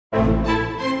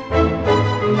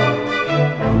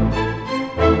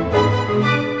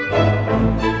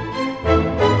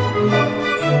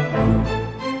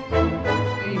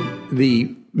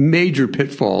major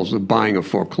pitfalls of buying a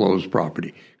foreclosed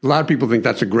property. A lot of people think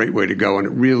that's a great way to go, and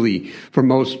it really, for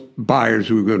most buyers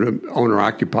who are going to own or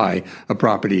occupy a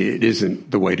property, it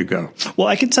isn't the way to go. Well,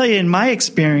 I can tell you in my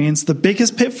experience, the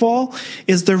biggest pitfall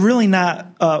is they're really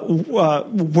not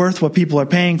worth what people are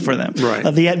paying for them. Right.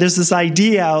 There's this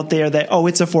idea out there that, oh,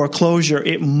 it's a foreclosure,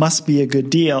 it must be a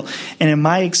good deal. And in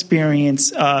my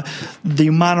experience, the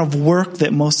amount of work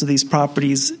that most of these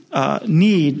properties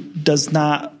need does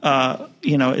not,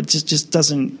 it just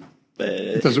doesn't.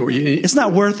 It's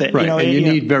not worth it. Right. And you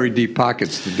need very deep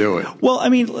pockets to do it. Well, I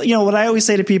mean, what I always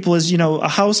say to people is, a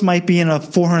house might be in a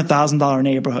 $400,000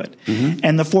 neighborhood,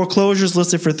 and the foreclosure is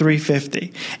listed for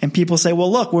 $350,000. And people say,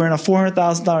 well, look, we're in a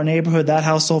 $400,000 neighborhood. That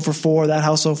house sold for $4,000. That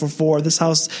house sold for $4,000. This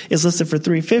house is listed for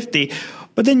 $350,000.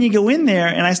 But then you go in there,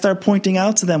 and I start pointing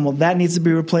out to them, well, that needs to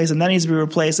be replaced, and that needs to be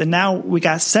replaced, and now we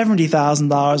got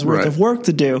 $70,000 worth of work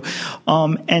to do.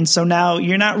 And so now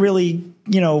you're not really,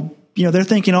 they're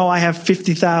thinking, oh, I have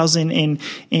 $50,000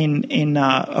 in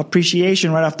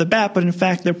appreciation right off the bat, but in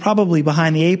fact, they're probably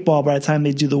behind the 8 ball by the time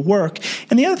they do the work.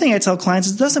 And the other thing I tell clients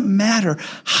is it doesn't matter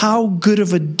how good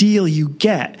of a deal you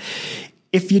get.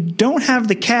 If you don't have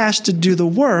the cash to do the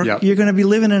work, you're going to be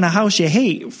living in a house you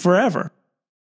hate forever.